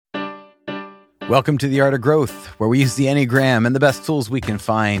Welcome to The Art of Growth, where we use the Enneagram and the best tools we can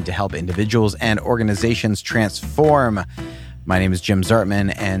find to help individuals and organizations transform. My name is Jim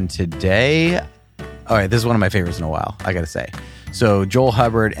Zartman, and today, all right, this is one of my favorites in a while, I gotta say. So Joel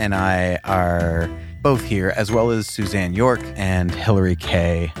Hubbard and I are both here, as well as Suzanne York and Hillary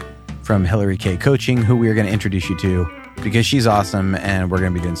Kay from Hillary Kay Coaching, who we are going to introduce you to because she's awesome and we're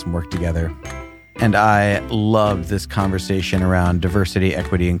going to be doing some work together. And I love this conversation around diversity,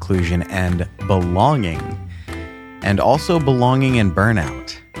 equity, inclusion, and belonging. And also belonging and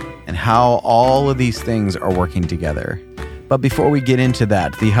burnout, and how all of these things are working together. But before we get into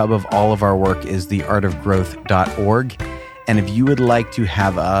that, the hub of all of our work is theartofgrowth.org. And if you would like to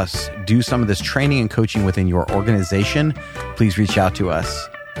have us do some of this training and coaching within your organization, please reach out to us.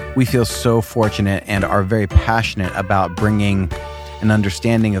 We feel so fortunate and are very passionate about bringing an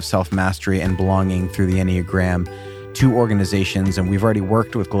understanding of self-mastery and belonging through the Enneagram to organizations. And we've already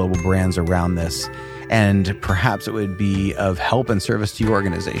worked with global brands around this. And perhaps it would be of help and service to your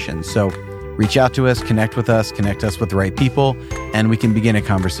organization. So reach out to us, connect with us, connect us with the right people, and we can begin a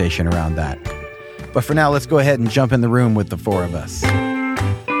conversation around that. But for now, let's go ahead and jump in the room with the four of us.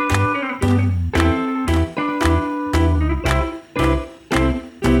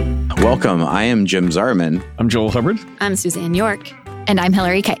 Welcome. I am Jim Zartman. I'm Joel Hubbard. I'm Suzanne York. And I'm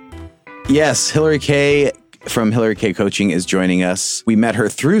Hillary Kay. Yes, Hillary Kay from Hillary Kay Coaching is joining us. We met her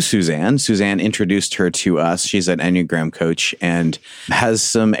through Suzanne. Suzanne introduced her to us. She's an Enneagram coach and has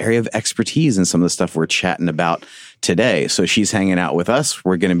some area of expertise in some of the stuff we're chatting about today. So she's hanging out with us.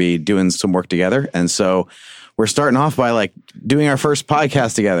 We're going to be doing some work together. And so we're starting off by doing our first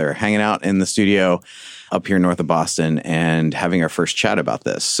podcast together, hanging out in the studio up here north of Boston and having our first chat about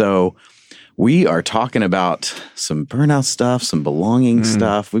this. So we are talking about some burnout stuff, some belonging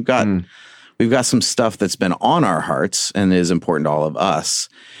stuff. We've got some stuff that's been on our hearts and is important to all of us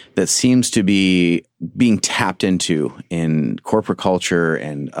that seems to be being tapped into in corporate culture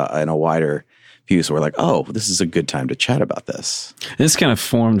and in a wider view. So we're like, oh, this is a good time to chat about this. This kind of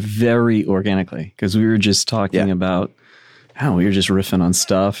formed very organically because we were just talking about how we were just riffing on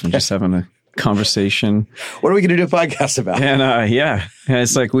stuff and just having a conversation. What are we going to do a podcast about? And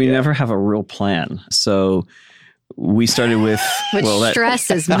it's like we never have a real plan. So we started with which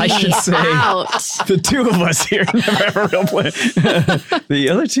stresses me I should say, out. The two of us here never have a real plan. The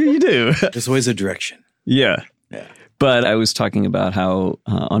other two, you do. There's always a direction. Yeah. But I was talking about how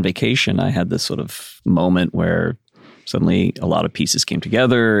on vacation I had this sort of moment where suddenly a lot of pieces came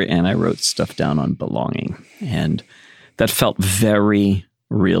together and I wrote stuff down on belonging. And that felt very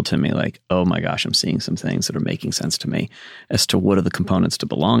real to me, like, oh my gosh, I'm seeing some things that are making sense to me as to what are the components to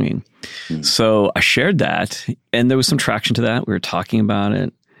belonging. So I shared that, and there was some traction to that. We were talking about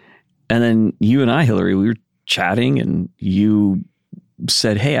it. And then you and I, Hillary, we were chatting, and you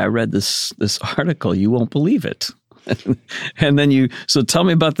said, hey, I read this article. You won't believe it. And then so tell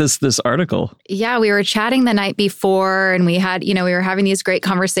me about this article. Yeah, we were chatting the night before and we had, we were having these great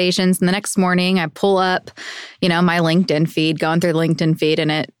conversations. And the next morning I pull up, my LinkedIn feed, going through the LinkedIn feed,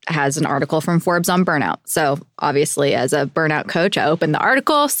 and it has an article from Forbes on burnout. So obviously as a burnout coach, I open the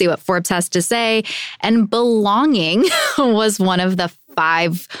article, see what Forbes has to say. And belonging was one of the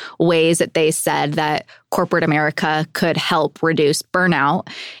 5 ways that they said that corporate America could help reduce burnout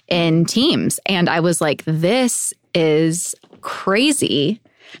in teams. And I was like, this is crazy.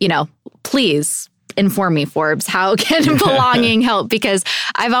 Please inform me, Forbes, how can belonging help? Because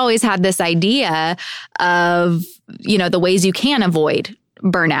I've always had this idea of, the ways you can avoid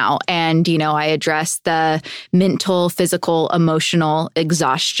burnout. And, I address the mental, physical, emotional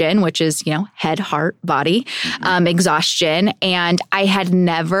exhaustion, which is, head, heart, body, exhaustion. And it had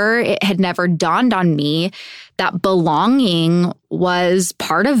never dawned on me that belonging was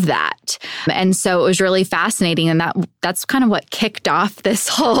part of that. And so it was really fascinating. And that's kind of what kicked off this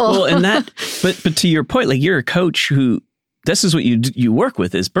whole. Well, but to your point, you're a coach who, this is what you work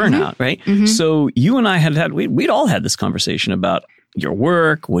with is burnout, right? Mm-hmm. So you and I we'd all had this conversation about your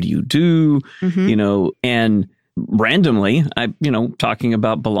work, what do you do, and randomly, talking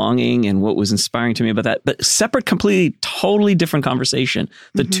about belonging and what was inspiring to me about that, but separate, completely, totally different conversation.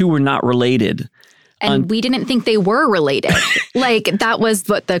 The two were not related. And we didn't think they were related. That was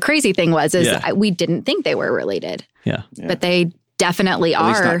what the crazy thing was, we didn't think they were related. Yeah. But they definitely At are.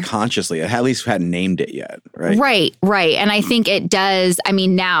 least not consciously. At least hadn't named it yet, right? Right. And I think it does. I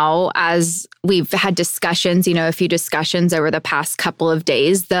mean, now as we've had discussions, a few discussions over the past couple of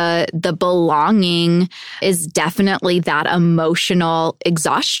days, the belonging is definitely that emotional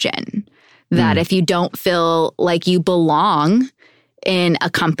exhaustion. That if you don't feel like you belong in a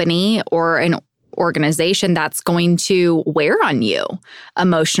company or an organization, that's going to wear on you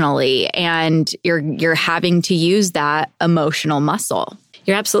emotionally, and you're having to use that emotional muscle.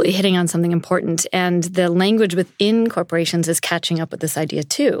 You're absolutely hitting on something important. And the language within corporations is catching up with this idea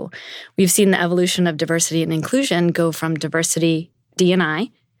too. We've seen the evolution of diversity and inclusion go from diversity D&I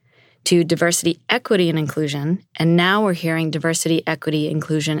to diversity, equity, and inclusion. And now we're hearing diversity, equity,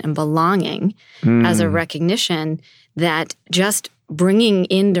 inclusion, and belonging as a recognition that just bringing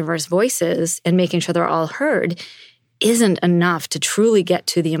in diverse voices and making sure they're all heard isn't enough to truly get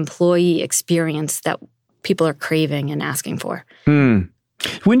to the employee experience that people are craving and asking for.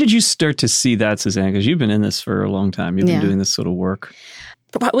 When did you start to see that, Suzanne? Because you've been in this for a long time. You've been doing this sort of work.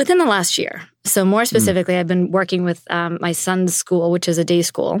 Within the last year. So more specifically, I've been working with my son's school, which is a day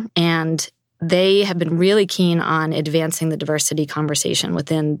school, and they have been really keen on advancing the diversity conversation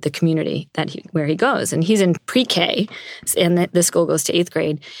within the community where he goes. And he's in pre-K, and the school goes to 8th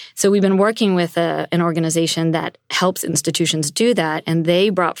grade. So we've been working with an organization that helps institutions do that, and they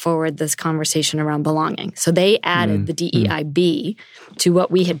brought forward this conversation around belonging. So they added the DEIB to what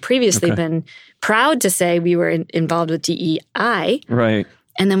we had previously been proud to say we were involved with DEI. Right.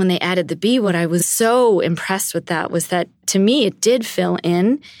 And then when they added the B, what I was so impressed with that was that, to me, it did fill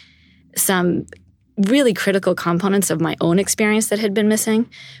in some really critical components of my own experience that had been missing.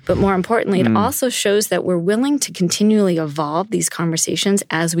 But more importantly, it also shows that we're willing to continually evolve these conversations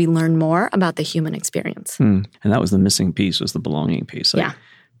as we learn more about the human experience. And that was the missing piece, was the belonging piece. Like,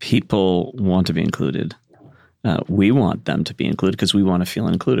 people want to be included. We want them to be included because we want to feel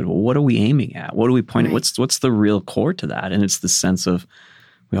included. Well, what are we aiming at? What are we pointing at? What's the real core to that? And it's the sense of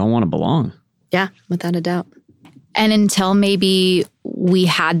we all want to belong. Yeah, without a doubt. And until maybe we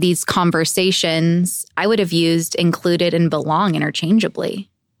had these conversations, I would have used included and belong interchangeably.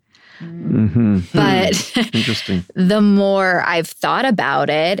 But Interesting. The more I've thought about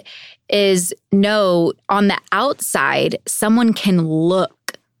it is, no, on the outside, someone can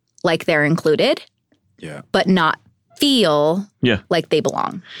look like they're included, but not feel like they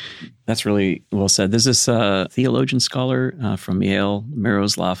belong. That's really well said. There's this theologian scholar from Yale,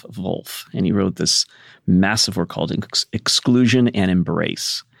 Miroslav Volf, and he wrote this massive work called Exclusion and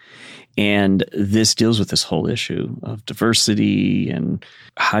Embrace. And this deals with this whole issue of diversity and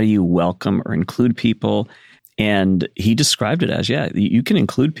how do you welcome or include people. And he described it as, you can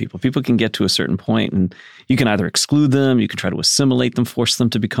include people. People can get to a certain point and you can either exclude them, you can try to assimilate them, force them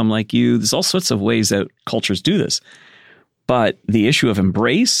to become like you. There's all sorts of ways that cultures do this. But the issue of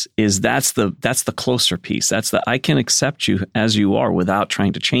embrace is that's the closer piece. That's the I can accept you as you are without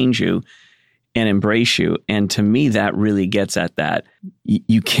trying to change you and embrace you. And to me, that really gets at that.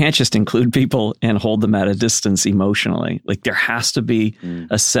 You can't just include people and hold them at a distance emotionally. Like, there has to be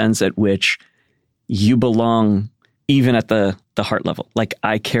a sense at which you belong even at the heart level. Like,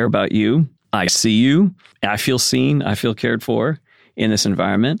 I care about you. I see you. I feel seen. I feel cared for in this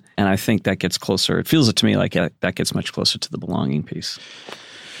environment. And I think that gets closer. It feels to me like that gets much closer to the belonging piece.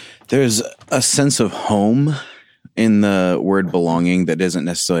 There's a sense of home in the word belonging that isn't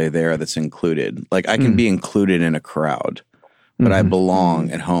necessarily there, that's included. Like, I can be included in a crowd, but I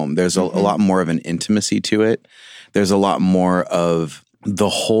belong at home. There's a lot more of an intimacy to it. There's a lot more of the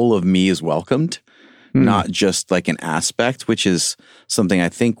whole of me is welcomed, not just like an aspect, which is something I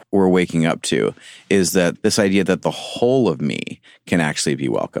think we're waking up to, is that this idea that the whole of me can actually be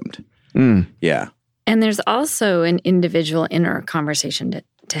welcomed. Yeah. And there's also an individual inner conversation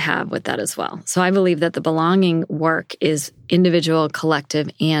to have with that as well. So I believe that the belonging work is individual, collective,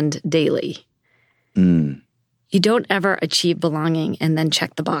 and daily. You don't ever achieve belonging and then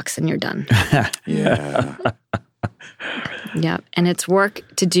check the box and you're done. Yeah. Yeah. And it's work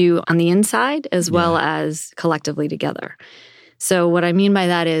to do on the inside as well as collectively together. So what I mean by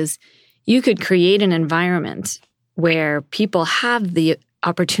that is you could create an environment where people have the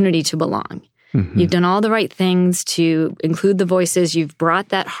opportunity to belong. You've done all the right things to include the voices. You've brought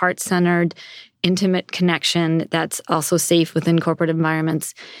that heart-centered, intimate connection that's also safe within corporate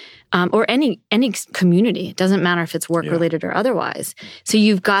environments, or any community. It doesn't matter if it's work-related or otherwise. So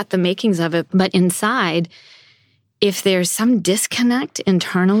you've got the makings of it. But inside, if there's some disconnect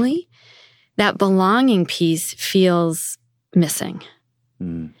internally, that belonging piece feels missing.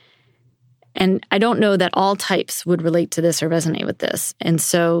 And I don't know that all types would relate to this or resonate with this. And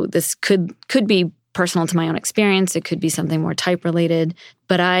so this could be personal to my own experience. It could be something more type related.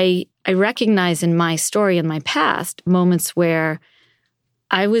 But I recognize in my story, in my past, moments where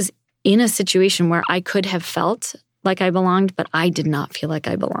I was in a situation where I could have felt like I belonged, but I did not feel like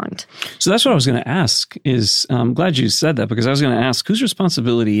I belonged. So that's what I was going to ask is, I'm glad you said that, because I was going to ask, whose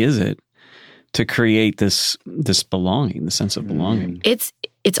responsibility is it to create this belonging, the sense of belonging? It's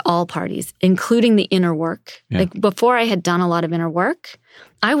it's all parties, including the inner work. Yeah. Like before I had done a lot of inner work,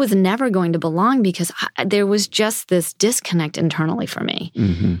 I was never going to belong because there was just this disconnect internally for me.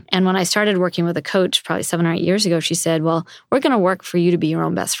 Mm-hmm. And when I started working with a coach probably 7 or 8 years ago, she said, well, we're going to work for you to be your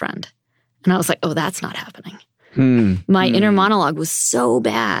own best friend. And I was like, oh, that's not happening. My inner monologue was so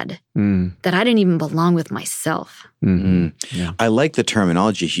bad that I didn't even belong with myself. Yeah. I like the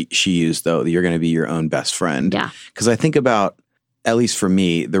terminology she used, though, that you're going to be your own best friend. Yeah. Because I think about, at least for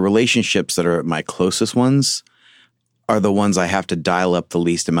me, the relationships that are my closest ones are the ones I have to dial up the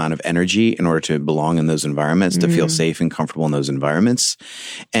least amount of energy in order to belong in those environments, to feel safe and comfortable in those environments.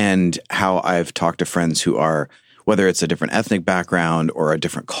 And how I've talked to friends who are, whether it's a different ethnic background or a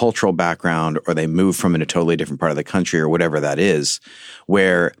different cultural background, or they move from in a totally different part of the country or whatever that is,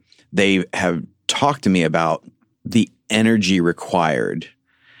 where they have talked to me about the energy required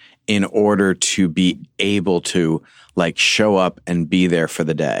in order to be able to like show up and be there for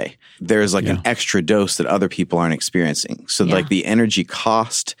the day. There's like an extra dose that other people aren't experiencing. So like the energy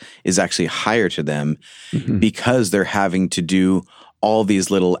cost is actually higher to them because they're having to do all these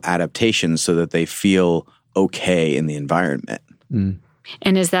little adaptations so that they feel okay in the environment.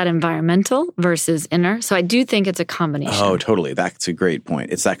 And is that environmental versus inner? So I do think it's a combination. Oh, totally. That's a great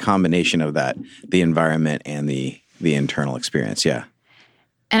point. It's that combination of that, the environment and the internal experience. Yeah.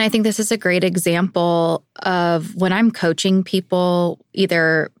 And I think this is a great example of when I'm coaching people,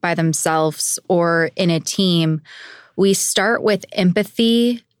 either by themselves or in a team, we start with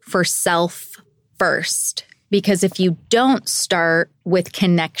empathy for self first. Because if you don't start with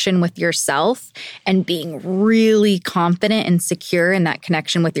connection with yourself and being really confident and secure in that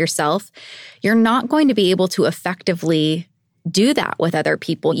connection with yourself, you're not going to be able to effectively do that with other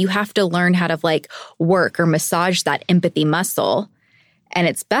people. You have to learn how to like work or massage that empathy muscle. And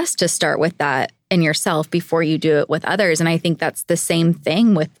it's best to start with that in yourself before you do it with others. And I think that's the same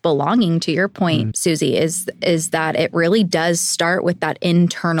thing with belonging, to your point, Susie, is that it really does start with that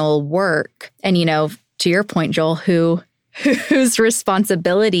internal work. And, you know, to your point, Joel, whose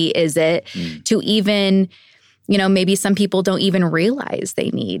responsibility is it to even, you know, maybe some people don't even realize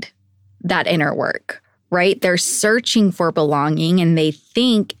they need that inner work, right? They're searching for belonging and they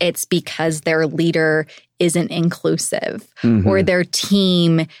think it's because their leader isn't inclusive or their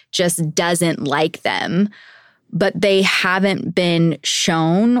team just doesn't like them, but they haven't been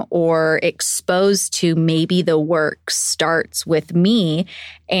shown or exposed to maybe the work starts with me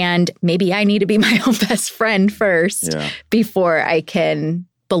and maybe I need to be my own best friend first before I can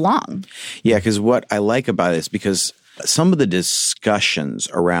belong. Yeah, because what I like about it is because some of the discussions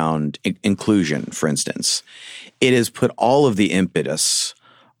around inclusion, for instance, it has put all of the impetus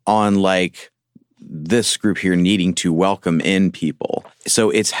on like this group here needing to welcome in people. So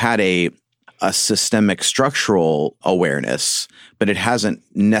it's had a systemic structural awareness, but it hasn't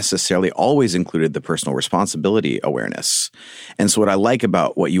necessarily always included the personal responsibility awareness. And so what I like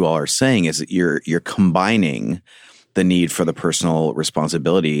about what you all are saying is that you're combining the need for the personal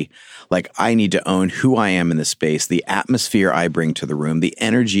responsibility. Like I need to own who I am in the space, the atmosphere I bring to the room, the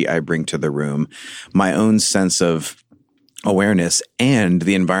energy I bring to the room, my own sense of awareness, and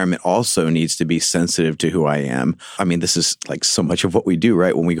the environment also needs to be sensitive to who I am. I mean, this is like so much of what we do,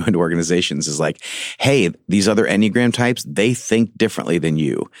 right? When we go into organizations is like, hey, these other Enneagram types, they think differently than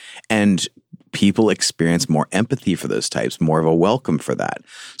you. And people experience more empathy for those types, more of a welcome for that.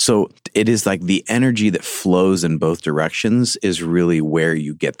 So it is like the energy that flows in both directions is really where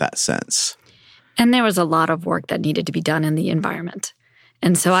you get that sense. And there was a lot of work that needed to be done in the environment.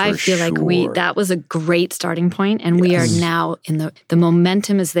 And so I feel like that was a great starting point, and we are now in the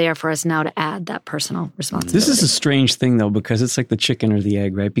momentum is there for us now to add that personal responsibility. This is a strange thing, though, because it's like the chicken or the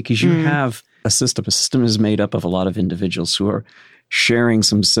egg, right? Because you have a system. A system is made up of a lot of individuals who are sharing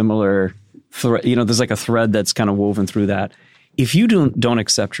some similar there's like a thread that's kind of woven through that. If you don't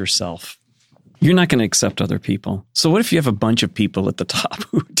accept yourself, you're not going to accept other people. So what if you have a bunch of people at the top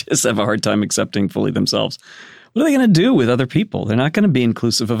who just have a hard time accepting fully themselves? What are they going to do with other people? They're not going to be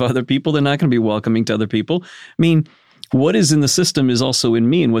inclusive of other people. They're not going to be welcoming to other people. I mean, what is in the system is also in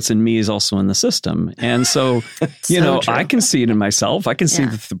me, and what's in me is also in the system. And so, true. I can see it in myself. I can see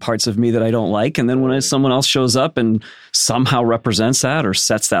the parts of me that I don't like. And then when someone else shows up and somehow represents that or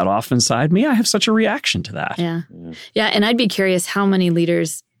sets that off inside me, I have such a reaction to that. Yeah. And I'd be curious how many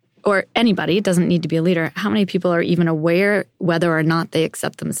leaders or anybody, it doesn't need to be a leader, how many people are even aware whether or not they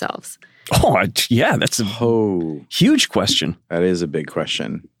accept themselves? Oh, yeah, that's a huge question. That is a big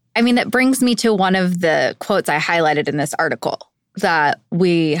question. I mean, that brings me to one of the quotes I highlighted in this article that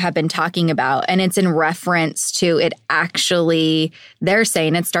we have been talking about. And it's in reference to it actually, they're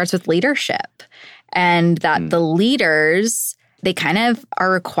saying it starts with leadership and that the leaders they kind of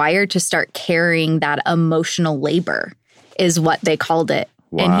are required to start carrying that emotional labor, is what they called it.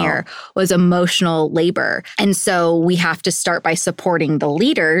 Wow. In here was emotional labor. And so we have to start by supporting the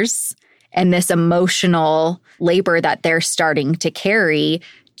leaders and this emotional labor that they're starting to carry,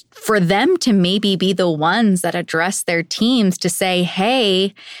 for them to maybe be the ones that address their teams to say,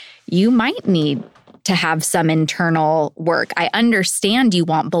 hey, you might need to have some internal work. I understand you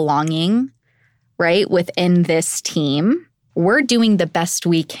want belonging, right, within this team. We're doing the best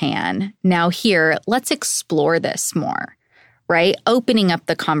we can. Now here, let's explore this more, right? Opening up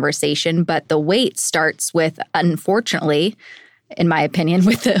the conversation, but the weight starts with, unfortunately, in my opinion,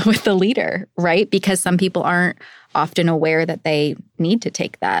 with the leader, right? Because some people aren't often aware that they need to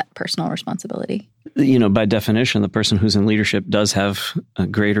take that personal responsibility. By definition, the person who's in leadership does have a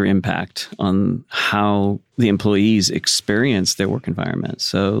greater impact on how the employees experience their work environment.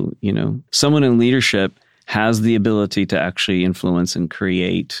 So, someone in leadership has the ability to actually influence and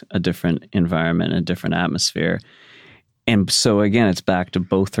create a different environment, a different atmosphere. And so, again, it's back to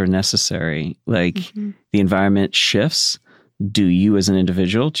both are necessary. Like the environment shifts. Do you as an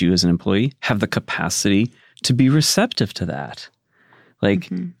individual, do you as an employee have the capacity to be receptive to that? Like,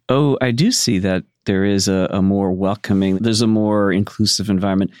 oh, I do see that there is a more welcoming, there's a more inclusive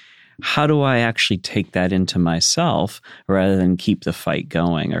environment. How do I actually take that into myself rather than keep the fight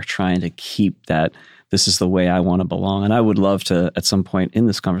going or trying to keep that, this is the way I want to belong? And I would love to, at some point in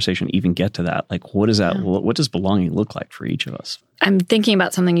this conversation, even get to that. Like, what is that? Yeah. What does belonging look like for each of us? I'm thinking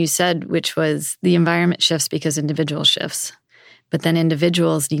about something you said, which was the environment shifts because individual shifts. But then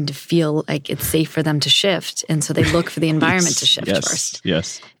individuals need to feel like it's safe for them to shift. And so they look for the environment to shift first.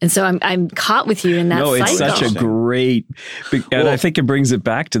 Yes. And so I'm caught with you in that cycle. No, it's such a great, and I think it brings it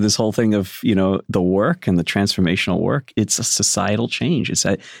back to this whole thing of, the work and the transformational work. It's a societal change. It's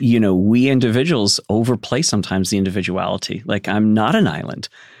that, we individuals overplay sometimes the individuality. Like, I'm not an island.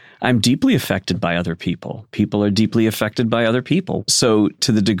 I'm deeply affected by other people. People are deeply affected by other people. So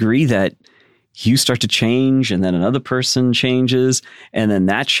to the degree that you start to change and then another person changes and then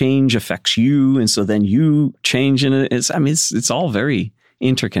that change affects you. And so then you change and it's all very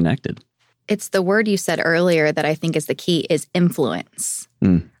interconnected. It's the word you said earlier that I think is the key is influence,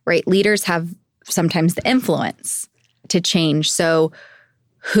 right? Leaders have sometimes the influence to change. So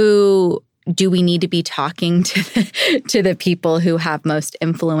who do we need to be talking to the people who have most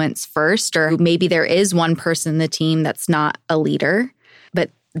influence first? Or maybe there is one person in the team that's not a leader,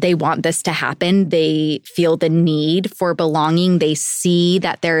 but they want this to happen. They feel the need for belonging. They see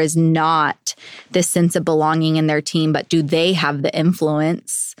that there is not this sense of belonging in their team, but do they have the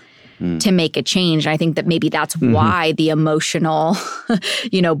influence to make a change? And I think that maybe that's why the emotional,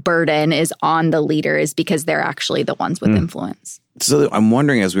 burden is on the leader, is because they're actually the ones with influence. So I'm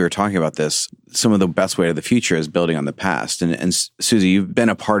wondering, as we were talking about this, some of the best way to the future is building on the past. And Susie, you've been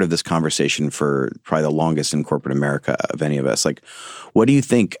a part of this conversation for probably the longest in corporate America of any of us. Like, what do you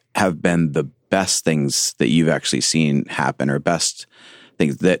think have been the best things that you've actually seen happen, or best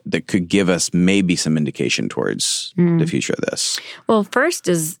things that could give us maybe some indication towards the future of this? Well, first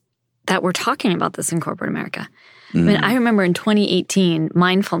is that we're talking about this in corporate America. I mean, I remember in 2018,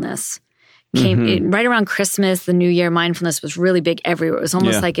 mindfulness came right around Christmas, the New Year. Mindfulness was really big everywhere. It was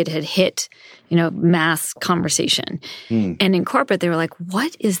almost like it had hit, mass conversation. And in corporate, they were like,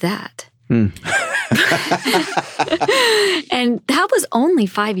 "What is that?" And that was only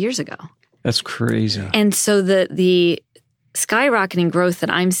 5 years ago. That's crazy. And so the skyrocketing growth that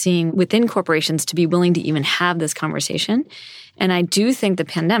I'm seeing within corporations to be willing to even have this conversation. And I do think the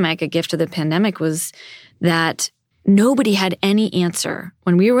pandemic, a gift of the pandemic, was that nobody had any answer.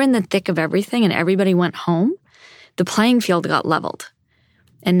 When we were in the thick of everything and everybody went home, the playing field got leveled.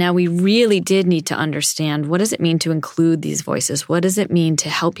 And now we really did need to understand, what does it mean to include these voices? What does it mean to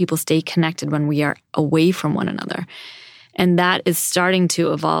help people stay connected when we are away from one another? And that is starting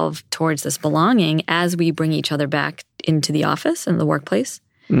to evolve towards this belonging as we bring each other back into the office and the workplace.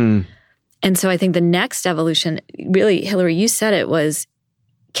 And so I think the next evolution, really, Hillary, you said it, was,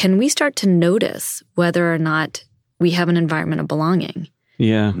 can we start to notice whether or not we have an environment of belonging?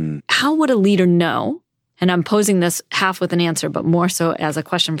 Yeah. How would a leader know? And I'm posing this half with an answer, but more so as a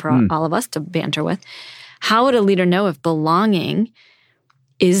question for all of us to banter with. How would a leader know if belonging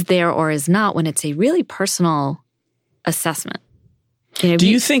is there or is not when it's a really personal assessment? Do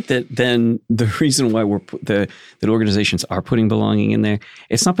you think that then the reason why that organizations are putting belonging in there,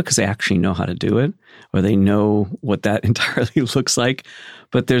 it's not because they actually know how to do it or they know what that entirely looks like,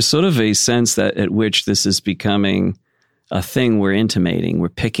 but there's sort of a sense that at which this is becoming a thing we're intimating, we're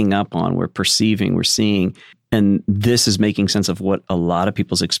picking up on, we're perceiving, we're seeing, and this is making sense of what a lot of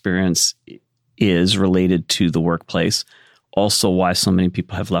people's experience is related to the workplace also why so many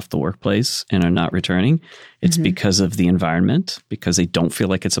people have left the workplace and are not returning. It's because of the environment, because they don't feel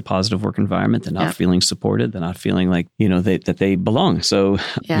like it's a positive work environment. They're not feeling supported. They're not feeling like, that they belong. So,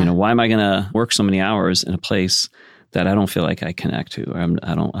 why am I going to work so many hours in a place that I don't feel like I connect to, or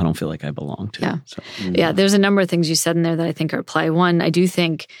I don't feel like I belong to? Yeah. So, there's a number of things you said in there that I think are at play. One, I do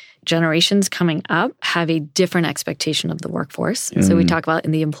think generations coming up have a different expectation of the workforce. So we talk about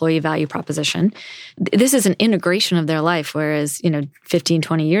in the employee value proposition. This is an integration of their life, whereas, 15,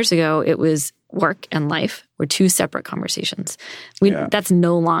 20 years ago, it was work and life were two separate conversations. That's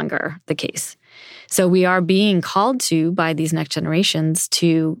no longer the case. So we are being called to, by these next generations,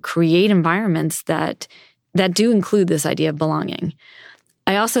 to create environments that do include this idea of belonging.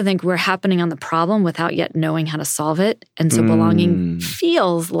 I also think we're happening on the problem without yet knowing how to solve it. And so belonging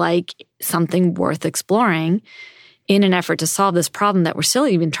feels like something worth exploring in an effort to solve this problem that we're still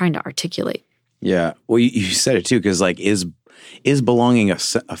even trying to articulate. Yeah. Well, you said it too, because is belonging a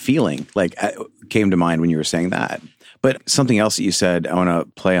feeling? Came to mind when you were saying that. But something else that you said I want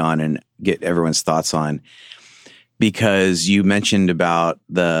to play on and get everyone's thoughts on, because you mentioned about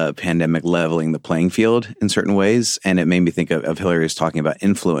the pandemic leveling the playing field in certain ways. And it made me think of Hillary's talking about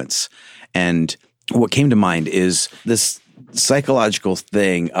influence. And what came to mind is this psychological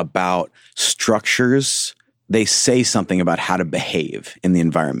thing about structures. They say something about how to behave in the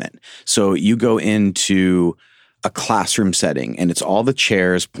environment. So you go into a classroom setting and it's all the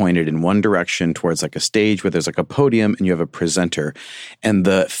chairs pointed in one direction towards like a stage where there's like a podium and you have a presenter, and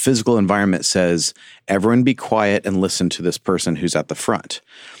the physical environment says, everyone be quiet and listen to this person who's at the front.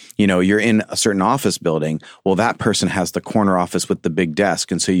 You're in a certain office building. Well, that person has the corner office with the big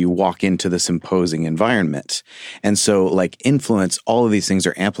desk. And so you walk into this imposing environment. And so influence, all of these things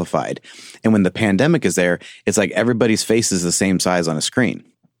are amplified. And when the pandemic is there, it's like everybody's face is the same size on a screen.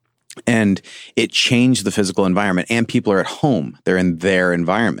 And it changed the physical environment, and people are at home. They're in their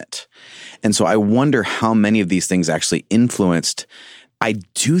environment. And so I wonder how many of these things actually influenced. I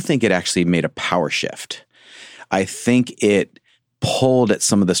do think it actually made a power shift. I think it pulled at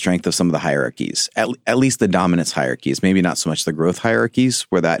some of the strength of some of the hierarchies, at least the dominance hierarchies, maybe not so much the growth hierarchies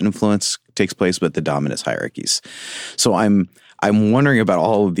where that influence takes place, but the dominance hierarchies. So I'm wondering about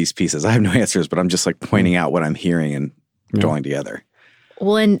all of these pieces. I have no answers, but I'm just pointing out what I'm hearing and drawing together.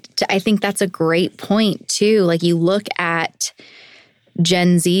 Well, and I think that's a great point, too. You look at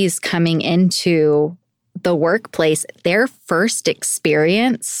Gen Zs coming into the workplace, their first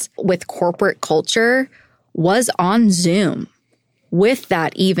experience with corporate culture was on Zoom, with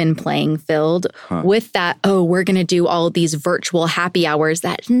that even playing field, with that, we're going to do all of these virtual happy hours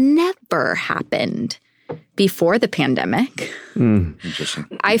that never happened before the pandemic. Interesting.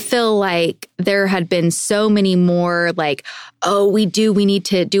 I feel like there had been so many more we need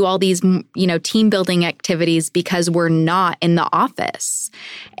to do all these, team building activities because we're not in the office,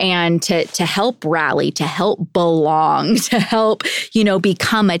 and to help rally, to help belong, to help,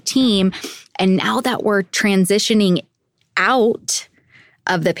 become a team. And now that we're transitioning out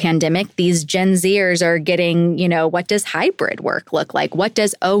of the pandemic, these Gen Zers are getting, what does hybrid work look like? What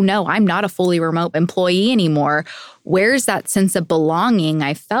does, I'm not a fully remote employee anymore. Where's that sense of belonging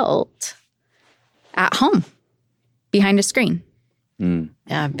I felt at home behind a screen?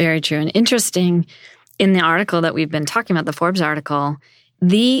 Yeah, very true. And interesting, in the article that we've been talking about, the Forbes article,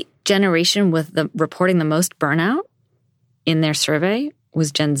 the generation with the reporting the most burnout in their survey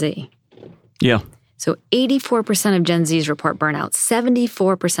was Gen Z. Yeah. So 84% of Gen Zs report burnout,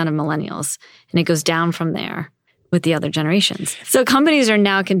 74% of millennials, and it goes down from there with the other generations. So companies are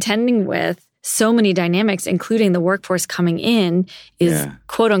now contending with so many dynamics, including the workforce coming in is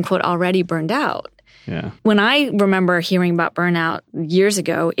quote unquote already burned out. Yeah. When I remember hearing about burnout years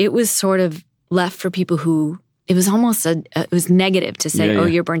ago, it was sort of left for people who it was almost it was negative to say,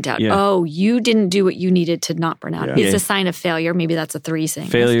 you're burnt out. Yeah. Oh, you didn't do what you needed to not burn out. Yeah. It's a sign of failure. Maybe that's a 3 saying.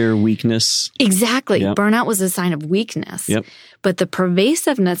 Failure, weakness. Exactly. Yep. Burnout was a sign of weakness. Yep. But the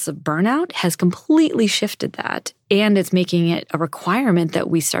pervasiveness of burnout has completely shifted that. And it's making it a requirement that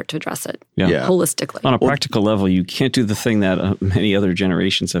we start to address it holistically. On a practical level, you can't do the thing that many other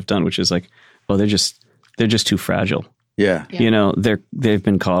generations have done, which is they're just too fragile. Yeah. They've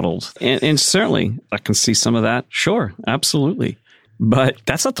been coddled. And certainly I can see some of that. Sure. Absolutely. But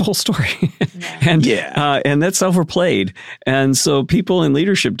that's not the whole story. And that's overplayed. And so people in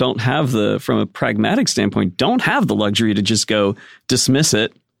leadership don't have from a pragmatic standpoint, don't have the luxury to just go dismiss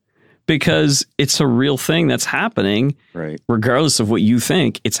it because it's a real thing that's happening. Right. Regardless of what you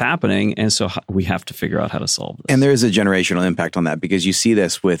think, it's happening. And so we have to figure out how to solve this. And there is a generational impact on that because you see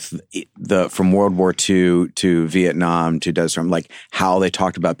this with from World War II to Vietnam to Desert Storm, like how they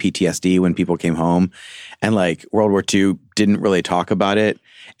talked about PTSD when people came home. And like World War II didn't really talk about it.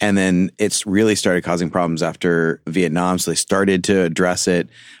 And then it's really started causing problems after Vietnam. So they started to address it,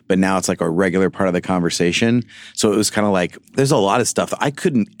 but now it's like a regular part of the conversation. So it was kind of like, there's a lot of stuff that I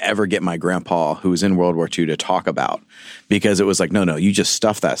couldn't ever get my grandpa who was in World War II to talk about because it was like, no, you just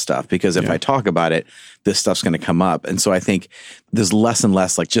stuff that stuff because if I talk about it, this stuff's going to come up. And so I think there's less and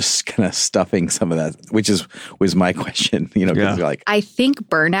less like just kind of stuffing some of that, which was my question, because like, I think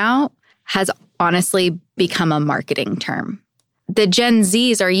burnout has honestly become a marketing term. The Gen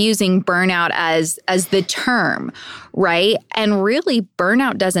Zs are using burnout as the term, right? And really,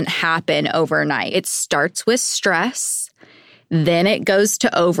 burnout doesn't happen overnight. It starts with stress, then it goes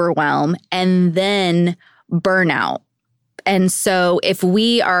to overwhelm, and then burnout. And so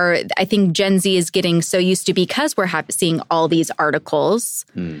I think Gen Z is getting so used to, because we're seeing all these articles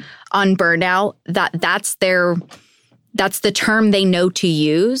on burnout, that's the term they know to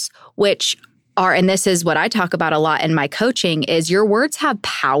use, which and this is what I talk about a lot in my coaching, is your words have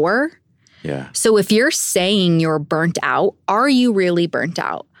power. Yeah. So if you're saying you're burnt out, are you really burnt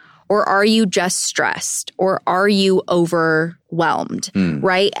out? Or are you just stressed? Or are you overwhelmed?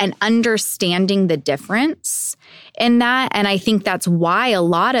 Right? And understanding the difference in that. And I think that's why a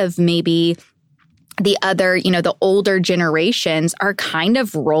lot of maybe the other, the older generations are kind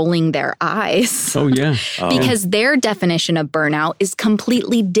of rolling their eyes. Oh, yeah. Because their definition of burnout is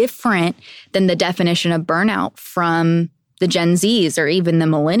completely different than the definition of burnout from the Gen Zs or even the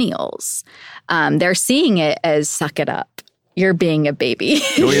millennials. They're seeing it as suck it up. You're being a baby.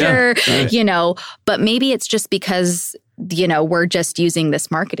 Oh, yeah. But maybe it's just because, we're just using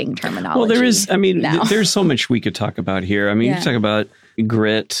this marketing terminology. Well, there's so much we could talk about here. You could talk about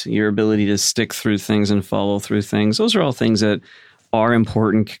grit, your ability to stick through things and follow through things. Those are all things that are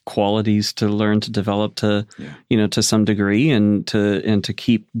important qualities to learn to develop to some degree and to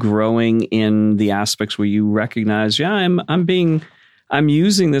keep growing in the aspects where you recognize, I'm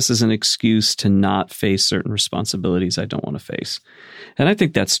using this as an excuse to not face certain responsibilities I don't want to face. And I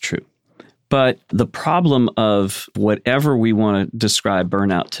think that's true. But the problem of whatever we want to describe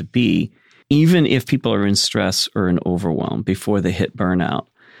burnout to be, even if people are in stress or in overwhelm before they hit burnout,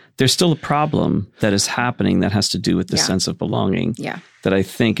 there's still a problem that is happening that has to do with the sense of belonging that I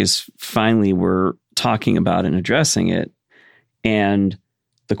think is finally we're talking about and addressing it. And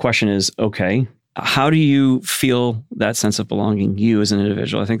the question is, okay, how do you feel that sense of belonging, you as an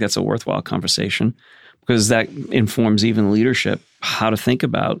individual? I think that's a worthwhile conversation because that informs even leadership, how to think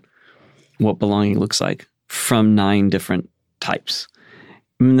about what belonging looks like from 9 different types.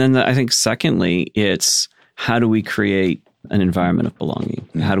 And then I think secondly, it's how do we create an environment of belonging?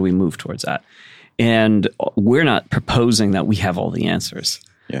 How do we move towards that? And we're not proposing that we have all the answers.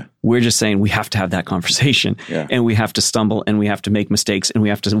 Yeah. We're just saying we have to have that conversation and we have to stumble and we have to make mistakes and we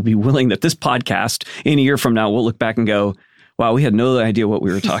have to be willing that this podcast in a year from now, we'll look back and go, wow, we had no idea what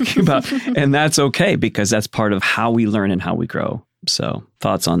we were talking about. And that's okay because that's part of how we learn and how we grow. So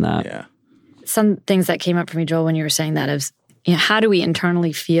thoughts on that? Yeah. Some things that came up for me, Joel, when you were saying that is, how do we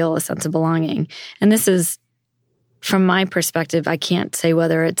internally feel a sense of belonging? And this is, from my perspective, I can't say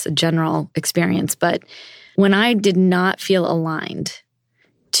whether it's a general experience, but when I did not feel aligned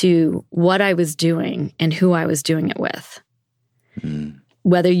to what I was doing and who I was doing it with,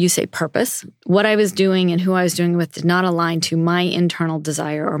 whether you say purpose, what I was doing and who I was doing it with did not align to my internal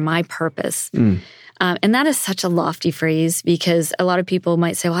desire or my purpose. And that is such a lofty phrase because a lot of people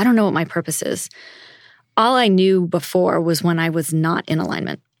might say, well, I don't know what my purpose is. All I knew before was when I was not in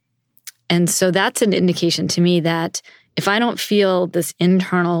alignment. And so that's an indication to me that if I don't feel this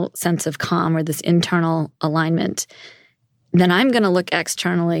internal sense of calm or this internal alignment, then I'm going to look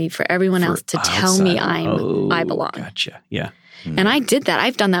externally for everyone else to tell me I belong. Gotcha. Yeah. And I did that.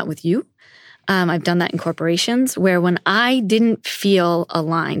 I've done that with you. I've done that in corporations where when I didn't feel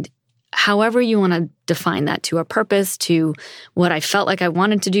aligned, however you want to define that, to a purpose, to what I felt like I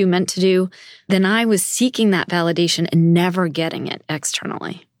wanted to do, meant to do, then I was seeking that validation and never getting it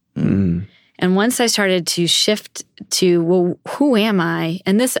externally. And once I started to shift to, well, who am I?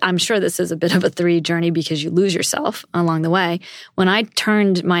 And this, I'm sure this is a bit of a 3 journey because you lose yourself along the way. When I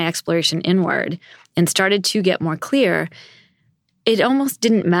turned my exploration inward and started to get more clear, it almost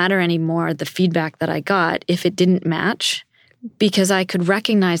didn't matter anymore, the feedback that I got, if it didn't match, because I could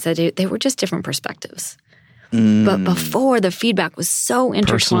recognize that they were just different perspectives. But before, the feedback was so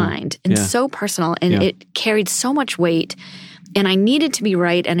intertwined and so personal, and it carried so much weight. And I needed to be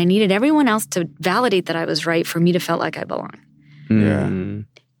right, and I needed everyone else to validate that I was right for me to feel like I belong. Yeah.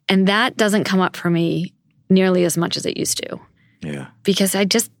 And that doesn't come up for me nearly as much as it used to. Yeah. Because I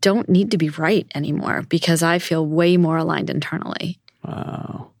just don't need to be right anymore because I feel way more aligned internally.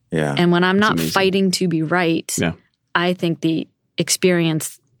 Wow. Yeah. And when I'm not fighting to be right, I think the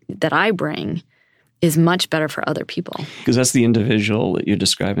experience that I bring is much better for other people. Because that's the individual that you're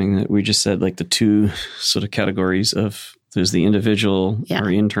describing, that we just said, like the two sort of categories of, there's the individual or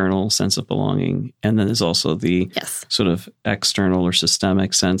internal sense of belonging, and then there's also the sort of external or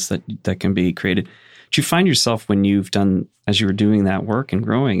systemic sense that can be created. Do you find yourself when you've done, as you were doing that work and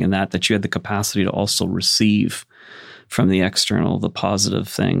growing in that you had the capacity to also receive from the external the positive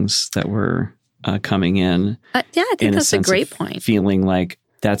things that were coming in? I think that's a great point. Feeling like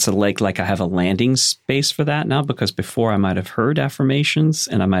that's like I have a landing space for that now, because before I might have heard affirmations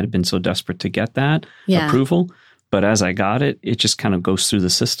and I might have been so desperate to get that approval. But as I got it, it just kind of goes through the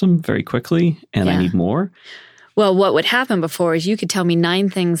system very quickly, and I need more. Well, what would happen before is you could tell me 9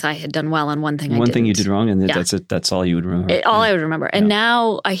 things I had done well and one thing I didn't. One thing you did wrong, and that's it. That's all you would remember. All I would remember. And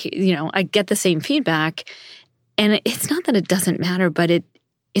now I get the same feedback, and it's not that it doesn't matter, but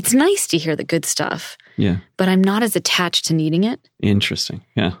it's nice to hear the good stuff. Yeah. But I'm not as attached to needing it. Interesting.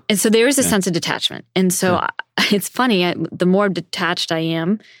 Yeah. And so there is a sense of detachment. And so it's funny, the more detached I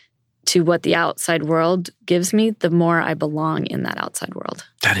am to what the outside world gives me, the more I belong in that outside world.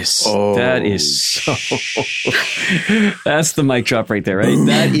 That is so, that's the mic drop right there, right?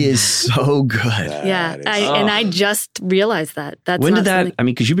 That is so good. And I just realized that. When did that, I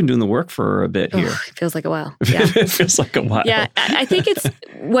mean, because you've been doing the work for a bit here. It feels like a while. Yeah. It feels like a while. Yeah. I think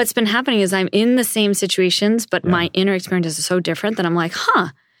what's been happening is I'm in the same situations, but my inner experience is so different that I'm like,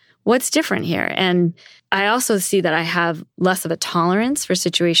 what's different here? And I also see that I have less of a tolerance for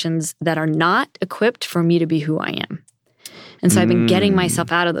situations that are not equipped for me to be who I am. And so I've been getting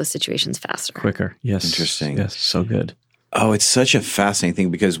myself out of those situations faster. Quicker. Yes. Interesting. Yes. So good. Oh, it's such a fascinating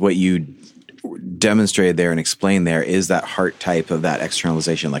thing, because what you demonstrated there and explained there is that heart type of that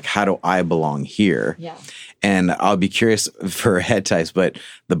externalization. Like, how do I belong here? Yeah. And I'll be curious for head types, but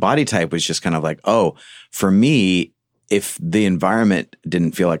the body type was just kind of like, for me, if the environment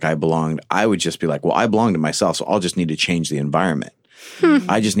didn't feel like I belonged, I would just be like, well, I belong to myself, so I'll just need to change the environment.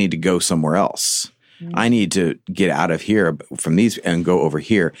 I just need to go somewhere else. I need to get out of here from these and go over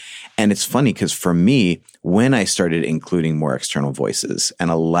here. And it's funny because for me, when I started including more external voices and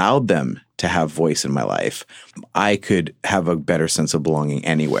allowed them to have voice in my life, I could have a better sense of belonging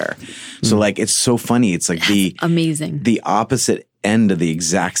anywhere. So like, it's so funny. It's like amazing. The opposite end of the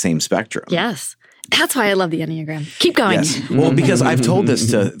exact same spectrum. Yes. That's why I love the Enneagram. Keep going. Yes. Well, because I've told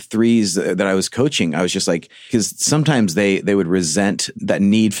this to threes that I was coaching. I was just like, because sometimes they would resent that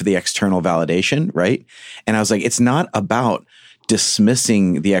need for the external validation, right? And I was like, it's not about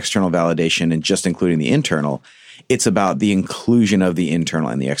dismissing the external validation and just including the internal. It's about the inclusion of the internal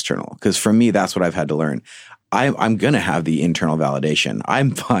and the external. Because for me, that's what I've had to learn. I'm going to have the internal validation.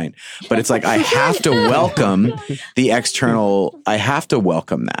 I'm fine. But it's like, I have to welcome the external. I have to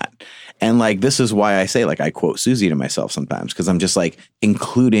welcome that. And like, this is why I say, like, I quote Susie to myself sometimes, because I'm just like,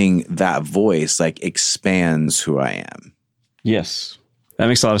 including that voice, like, expands who I am. Yes. That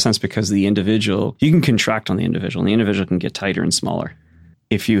makes a lot of sense, because the individual, you can contract on the individual, and the individual can get tighter and smaller.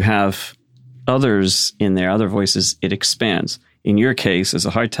 If you have others in there, other voices, it expands. In your case, as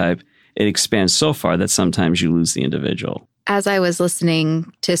a heart type, it expands so far that sometimes you lose the individual. As I was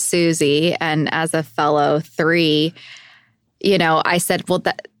listening to Susie, and as a fellow 3, I said, well,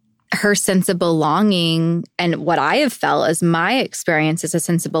 her sense of belonging and what I have felt as my experience as a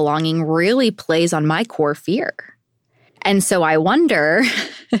sense of belonging really plays on my core fear. And so I wonder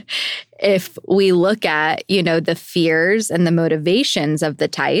if we look at, the fears and the motivations of the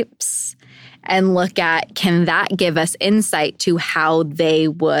types and look at, can that give us insight to how they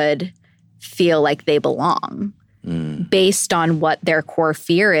would feel like they belong based on what their core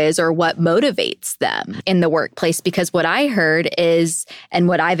fear is or what motivates them in the workplace? Because what I heard is, and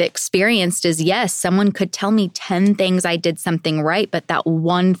what I've experienced is, yes, someone could tell me 10 things I did something right, but that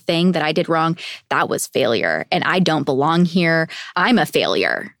one thing that I did wrong, that was failure. And I don't belong here. I'm a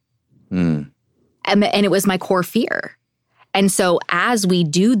failure. And it was my core fear. And so as we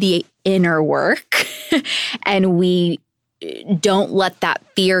do the inner work and we don't let that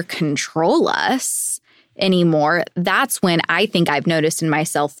fear control us anymore, that's when I think I've noticed in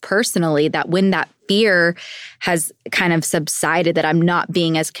myself personally that when that fear has kind of subsided, that I'm not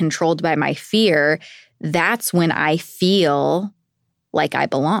being as controlled by my fear, that's when I feel like I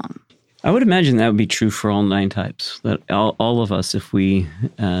belong. I would imagine that would be true for all 9 types, that all of us, if we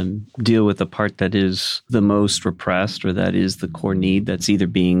deal with the part that is the most repressed or that is the core need that's either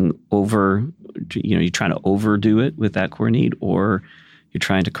being you're trying to overdo it with that core need, or you're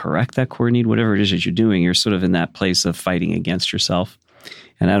trying to correct that core need, whatever it is that you're doing, you're sort of in that place of fighting against yourself.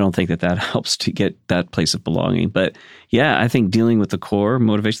 And I don't think that helps to get that place of belonging. But yeah, I think dealing with the core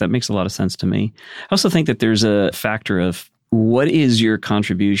motivation, that makes a lot of sense to me. I also think that there's a factor of what is your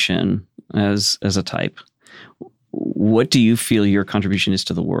contribution as a type? What do you feel your contribution is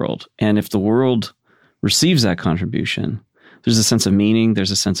to the world? And if the world receives that contribution, there's a sense of meaning,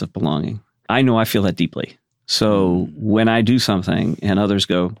 there's a sense of belonging. I know I feel that deeply. So when I do something and others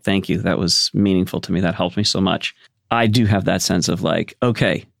go, thank you, that was meaningful to me, that helped me so much, I do have that sense of like,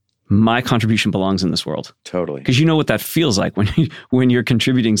 okay, my contribution belongs in this world. Totally. Because you know what that feels like when you're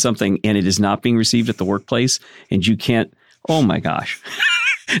contributing something and it is not being received at the workplace and you can't, oh my gosh.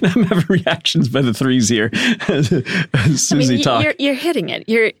 I'm having reactions by the 3s here as Susie talks. You're hitting it.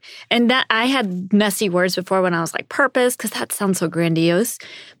 And that I had messy words before when I was like purpose, because that sounds so grandiose,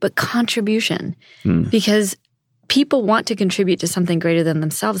 but contribution, because people want to contribute to something greater than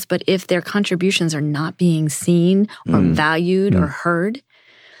themselves. But if their contributions are not being seen or valued or heard,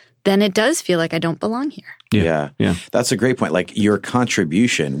 then it does feel like I don't belong here. Yeah. That's a great point. Like your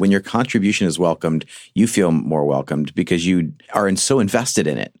contribution, when your contribution is welcomed, you feel more welcomed because you are so invested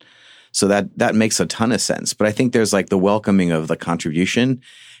in it. So that makes a ton of sense. But I think there's like the welcoming of the contribution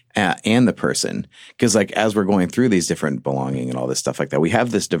and the person. Because like as we're going through these different belonging and all this stuff like that, we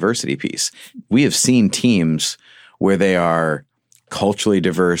have this diversity piece. We have seen teams where they are culturally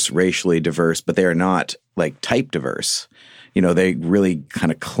diverse, racially diverse, but they are not like type diverse. They really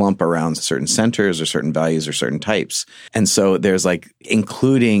kind of clump around certain centers or certain values or certain types. And so there's like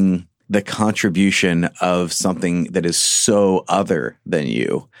including the contribution of something that is so other than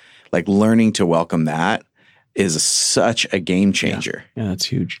you, like learning to welcome that is such a game changer. Yeah, that's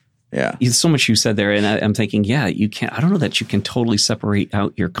huge. Yeah. There's so much you said there. And I'm thinking, you can't, I don't know that you can totally separate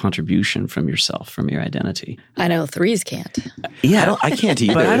out your contribution from yourself, from your identity. I know 3s can't. Yeah. I can't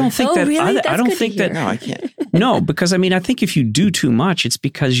either. But I don't think Really? I don't think that. No, I can't. No, because I think if you do too much, it's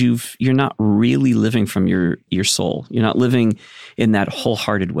because you're not really living from your soul. You're not living in that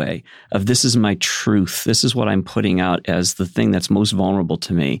wholehearted way of this is my truth. This is what I'm putting out as the thing that's most vulnerable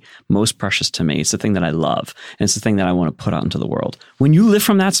to me, most precious to me. It's the thing that I love. And it's the thing that I want to put out into the world. When you live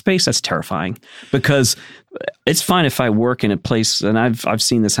from that space, that's terrifying because it's fine if I work in a place, and I've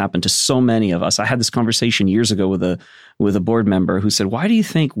seen this happen to so many of us. I had this conversation years ago with a board member who said, why do you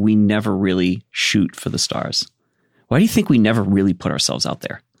think we never really shoot for the stars? Why do you think we never really put ourselves out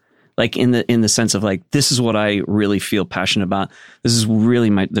there? Like in the sense of like, this is what I really feel passionate about. This is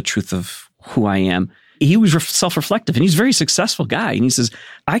really the truth of who I am. He was self-reflective and he's a very successful guy. And he says,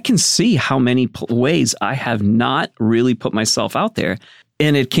 I can see how many ways I have not really put myself out there.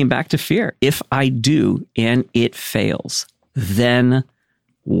 And it came back to fear. If I do and it fails, then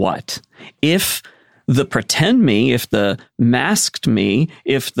what? If the pretend me, if the masked me,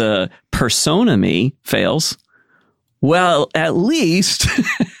 if the persona me fails, well, at least,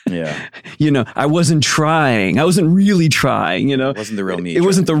 I wasn't trying. I wasn't really trying, It wasn't the real me. It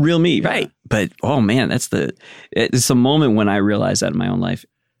wasn't the real me, right? But, oh man, it's a moment when I realized that in my own life.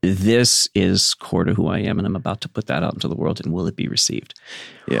 This is core to who I am, and I'm about to put that out into the world, and will it be received?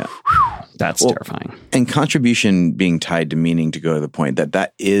 Yeah. That's terrifying. And contribution being tied to meaning, to go to the point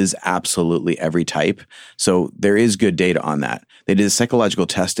that is absolutely every type. So there is good data on that. They did psychological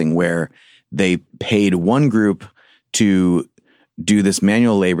testing where they paid one group to do this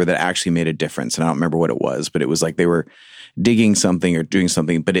manual labor that actually made a difference. And I don't remember what it was, but it was like they were digging something or doing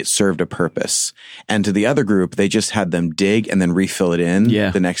something, but it served a purpose. And to the other group, they just had them dig and then refill it in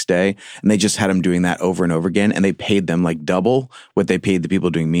the next day. And they just had them doing that over and over again. And they paid them like double what they paid the people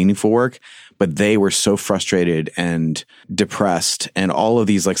doing meaningful work. But they were so frustrated and depressed and all of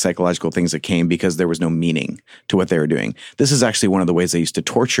these like psychological things that came because there was no meaning to what they were doing. This is actually one of the ways they used to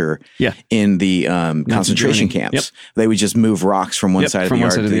torture in the concentration camps. Yep. They would just move rocks from one side of the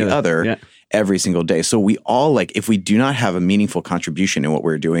yard to the other every single day. So we all like, if we do not have a meaningful contribution in what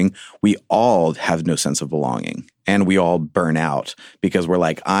we're doing, we all have no sense of belonging and we all burn out because we're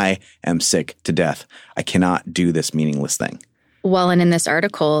like, I am sick to death. I cannot do this meaningless thing. Well, and in this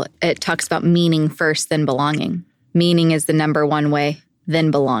article, it talks about meaning first, then belonging. Meaning is the number one way,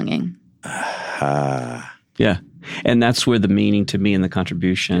 then belonging. Yeah. And that's where the meaning to me and the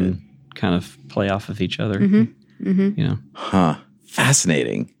contribution kind of play off of each other.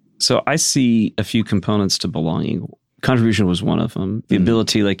 Fascinating. So I see a few components to belonging. Contribution was one of them. The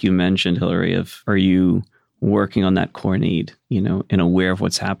ability, like you mentioned, Hillary, of are you working on that core need, and aware of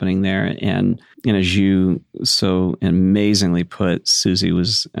what's happening there. And as you so amazingly put, Susie,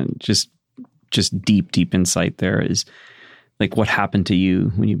 was just deep insight there is like what happened to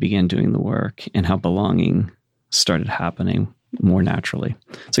you when you began doing the work and how belonging started happening more naturally.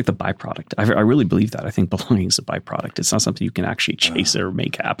 It's like the byproduct. I really believe that. I think belonging is a byproduct. It's not something you can actually chase or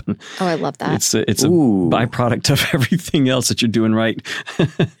make happen. Oh, I love that. It's a byproduct of everything else that you're doing right.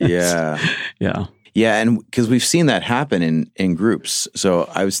 Yeah. Yeah. Yeah, and because we've seen that happen in groups.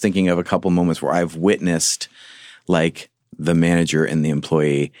 So I was thinking of a couple moments where I've witnessed like the manager and the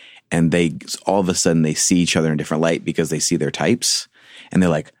employee, and they all of a sudden they see each other in a different light because they see their types, and they're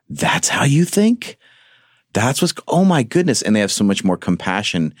like, "That's how you think? That's what's oh my goodness!" And they have so much more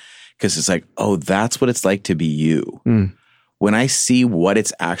compassion because it's like, "Oh, that's what it's like to be you." When I see what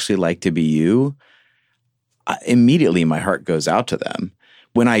it's actually like to be you, immediately my heart goes out to them.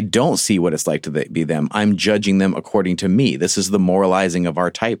 When I don't see what it's like to be them, I'm judging them according to me. This is the moralizing of our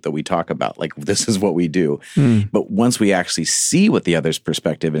type that we talk about. Like, this is what we do. But once we actually see what the other's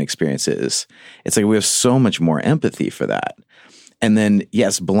perspective and experience is, it's like we have so much more empathy for that. And then,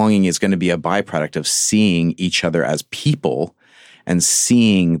 yes, belonging is going to be a byproduct of seeing each other as people and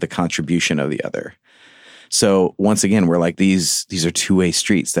seeing the contribution of the other. So once again, we're like, these are two-way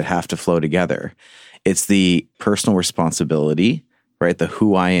streets that have to flow together. It's the personal responsibility, right? The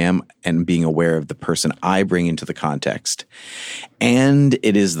who I am and being aware of the person I bring into the context. And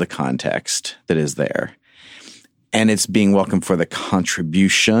it is the context that is there. And it's being welcome for the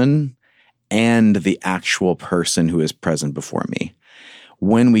contribution and the actual person who is present before me.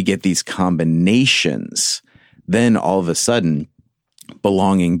 When we get these combinations, then all of a sudden,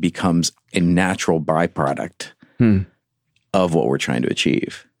 belonging becomes a natural byproduct of what we're trying to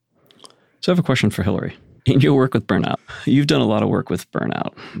achieve. So I have a question for Hillary. In your work with Burnout, you've done a lot of work with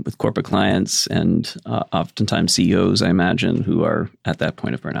Burnout, with corporate clients and oftentimes CEOs, I imagine, who are at that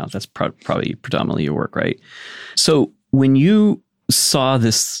point of burnout. That's probably predominantly your work, right? So when you saw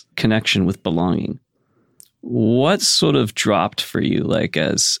this connection with belonging, what sort of dropped for you like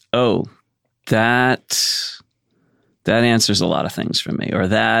as, oh, that answers a lot of things for me, or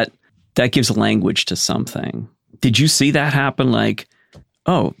that gives language to something? Did you see that happen like,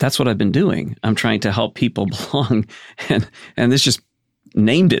 oh, that's what I've been doing. I'm trying to help people belong. And this just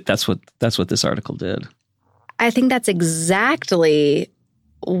named it. That's what this article did. I think that's exactly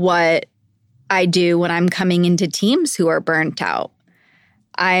what I do when I'm coming into teams who are burnt out.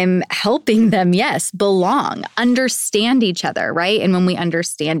 I'm helping them, yes, belong, understand each other, right? And when we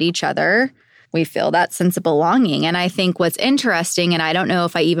understand each other, we feel that sense of belonging. And I think what's interesting, and I don't know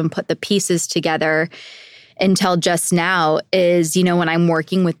if I even put the pieces together until just now, is, when I'm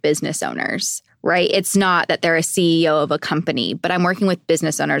working with business owners, right? It's not that they're a CEO of a company, but I'm working with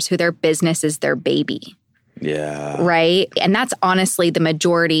business owners who their business is their baby. Yeah. Right? And that's honestly the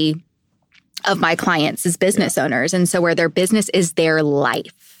majority of my clients is business owners. And so where their business is their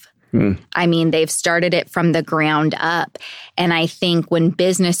life. I mean, they've started it from the ground up. And I think when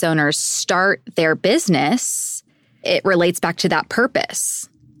business owners start their business, it relates back to that purpose.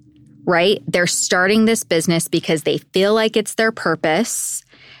 Right? They're starting this business because they feel like it's their purpose.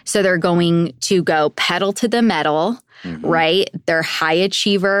 So they're going to go pedal to the metal, right? Their high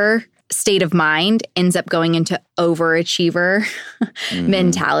achiever state of mind ends up going into overachiever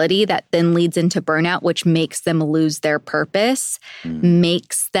mentality that then leads into burnout, which makes them lose their purpose,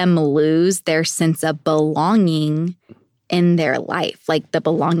 makes them lose their sense of belonging in their life, like the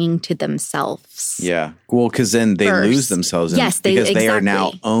belonging to themselves. Yeah. Well, because then they lose themselves because they are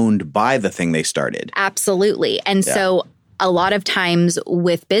now owned by the thing they started. Absolutely. And so a lot of times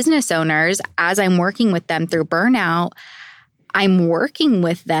with business owners, as I'm working with them through burnout, I'm working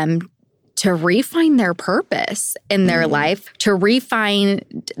with them to refine their purpose in their life, to refine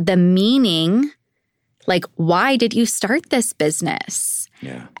the meaning, like, why did you start this business?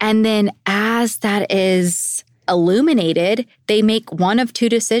 Yeah. And then as that is illuminated, they make one of two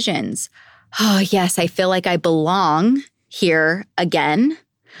decisions. Oh, yes, I feel like I belong here again.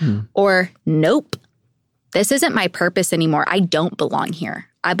 Or nope, this isn't my purpose anymore. I don't belong here.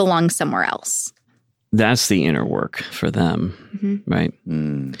 I belong somewhere else. That's the inner work for them, right?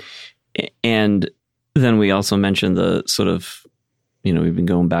 And then we also mentioned the sort of, we've been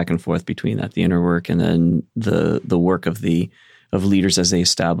going back and forth between that, the inner work, and then the work of leaders as they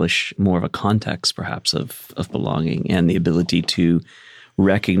establish more of a context, perhaps, of belonging and the ability to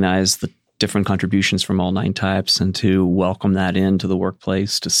recognize the different contributions from all 9 types and to welcome that into the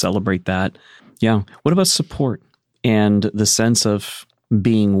workplace, to celebrate that. Yeah. What about support and the sense of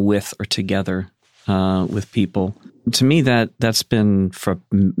being with or together with people? To me, that's been, for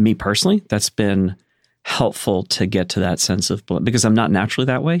me personally, that's been helpful to get to that sense of, because I'm not naturally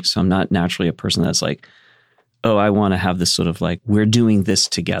that way. So I'm not naturally a person that's like, oh, I want to have this sort of like, we're doing this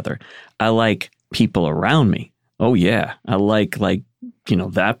together. I like people around me. Oh yeah. I like,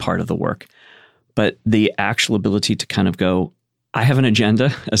 that part of the work. But the actual ability to kind of go, I have an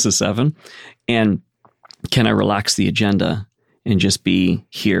agenda as a 7, and can I relax the agenda and just be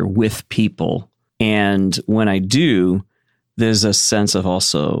here with people? And when I do, there's a sense of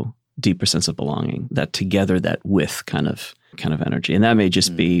also deeper sense of belonging, that together, that with kind of energy. And that may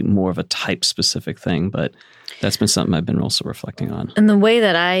just be more of a type specific thing, but that's been something I've been also reflecting on. And the way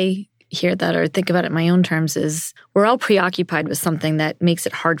that I hear that or think about it in my own terms is we're all preoccupied with something that makes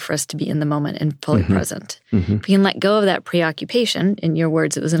it hard for us to be in the moment and fully present. We can let go of that preoccupation. In your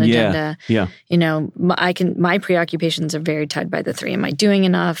words, it was an agenda. Yeah. My preoccupations are very tied by the 3. Am I doing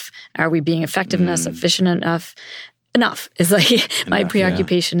enough? Are we being effective enough, efficient enough? Enough is like my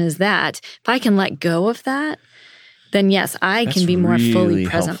preoccupation is that. If I can let go of that, then yes, I can be more fully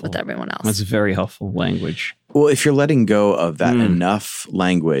present with everyone else. That's very helpful language. Well, if you're letting go of that enough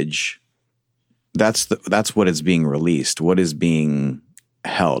language, that's what is being released. What is being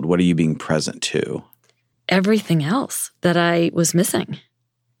held? What are you being present to? Everything else that I was missing.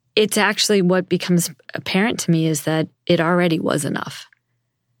 It's actually what becomes apparent to me is that it already was enough.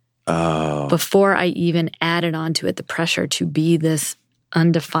 Oh. Before I even added onto it the pressure to be this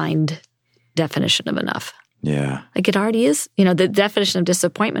undefined definition of enough. Yeah. Like it already is. The definition of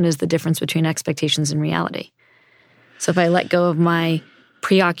disappointment is the difference between expectations and reality. So if I let go of my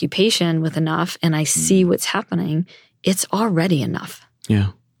preoccupation with enough and I see what's happening, it's already enough.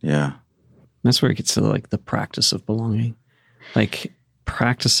 Yeah. Yeah. That's where it gets to like the practice of belonging. Like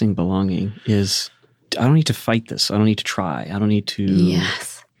practicing belonging is, I don't need to fight this. I don't need to try. I don't need to.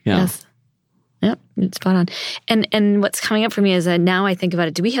 Yes. Yeah. Yes. Yep. It's spot on. And what's coming up for me is that now I think about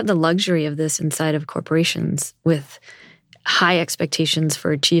it, do we have the luxury of this inside of corporations with high expectations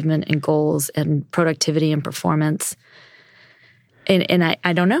for achievement and goals and productivity and performance? And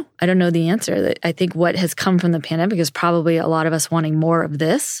I don't know. I don't know the answer. I think what has come from the pandemic is probably a lot of us wanting more of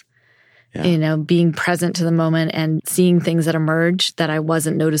this, being present to the moment and seeing things that emerge that I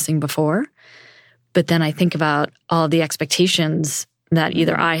wasn't noticing before. But then I think about all the expectations that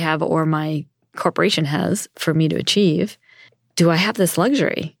either I have or my corporation has for me to achieve. Do I have this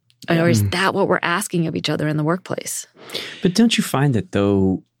luxury? Or is that what we're asking of each other in the workplace? But don't you find that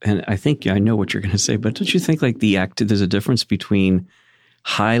though, and I think I know what you're going to say, but don't you think like there's a difference between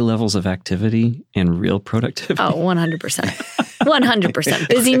high levels of activity and real productivity? Oh, 100%. 100%.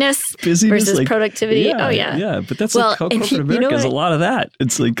 Busyness versus like, productivity. Yeah, oh, yeah. Yeah, but that's like corporate America is a lot of that.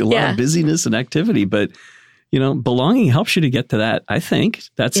 It's like a lot of busyness and activity, but belonging helps you to get to that, I think,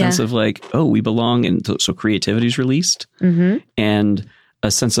 that sense of like, oh, we belong. And so creativity is released and a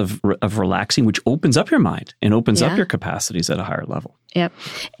sense of relaxing, which opens up your mind and opens up your capacities at a higher level. Yep.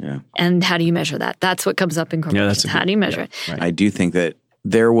 Yeah. And how do you measure that? That's what comes up in corporations. How do you measure it? Right. I do think that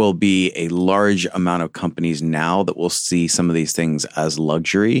there will be a large amount of companies now that will see some of these things as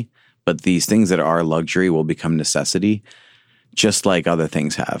luxury, but these things that are luxury will become necessity, just like other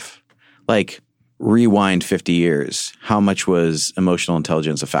things have. Like, rewind 50 years. How much was emotional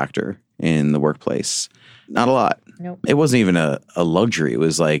intelligence a factor in the workplace? Not a lot. Nope. It wasn't even a luxury. It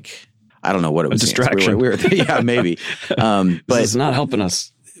was like, I don't know what it was. A distraction. Yeah, maybe. But it's not helping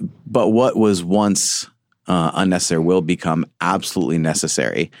us. But what was once unnecessary will become absolutely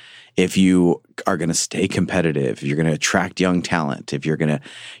necessary if you are going to stay competitive, if you're going to attract young talent, if you're going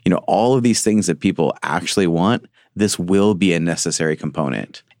to, all of these things that people actually want, this will be a necessary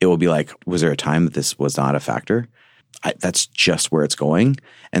component. It will be like, was there a time that this was not a factor? That's just where it's going.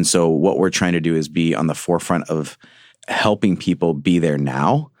 And so what we're trying to do is be on the forefront of helping people be there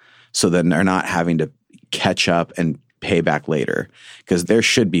now so that they're not having to catch up and pay back later. Because there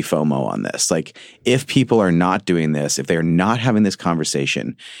should be FOMO on this. Like, if people are not doing this, if they're not having this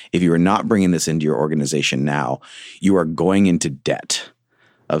conversation, if you are not bringing this into your organization now, you are going into debt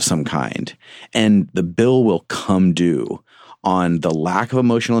of some kind. And the bill will come due on the lack of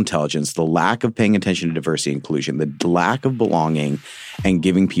emotional intelligence, the lack of paying attention to diversity and inclusion, the lack of belonging and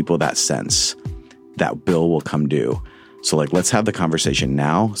giving people that sense. That bill will come due. So let's have the conversation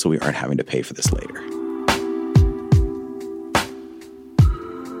now so we aren't having to pay for this later.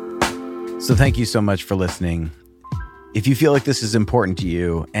 So thank you so much for listening. If you feel like this is important to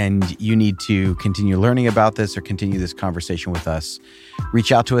you and you need to continue learning about this or continue this conversation with us,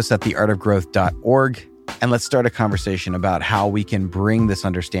 reach out to us at theartofgrowth.org and let's start a conversation about how we can bring this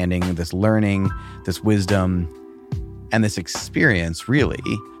understanding, this learning, this wisdom, and this experience really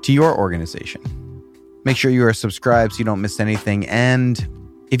to your organization. Make sure you are subscribed so you don't miss anything. And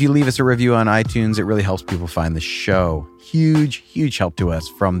If you leave us a review on iTunes, it really helps people find the show. Huge, huge help to us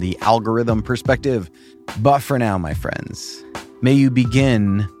from the algorithm perspective. But for now, my friends, may you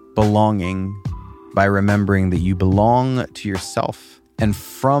begin belonging by remembering that you belong to yourself. And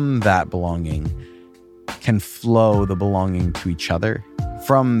from that belonging can flow the belonging to each other.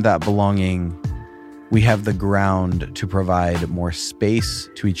 From that belonging, we have the ground to provide more space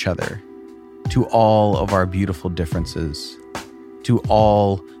to each other, to all of our beautiful differences, to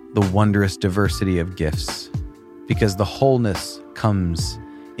all the wondrous diversity of gifts, because the wholeness comes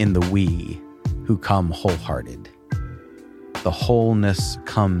in the we who come wholehearted. The wholeness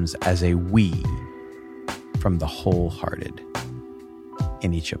comes as a we from the wholehearted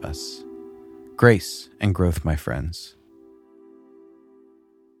in each of us. Grace and growth, my friends.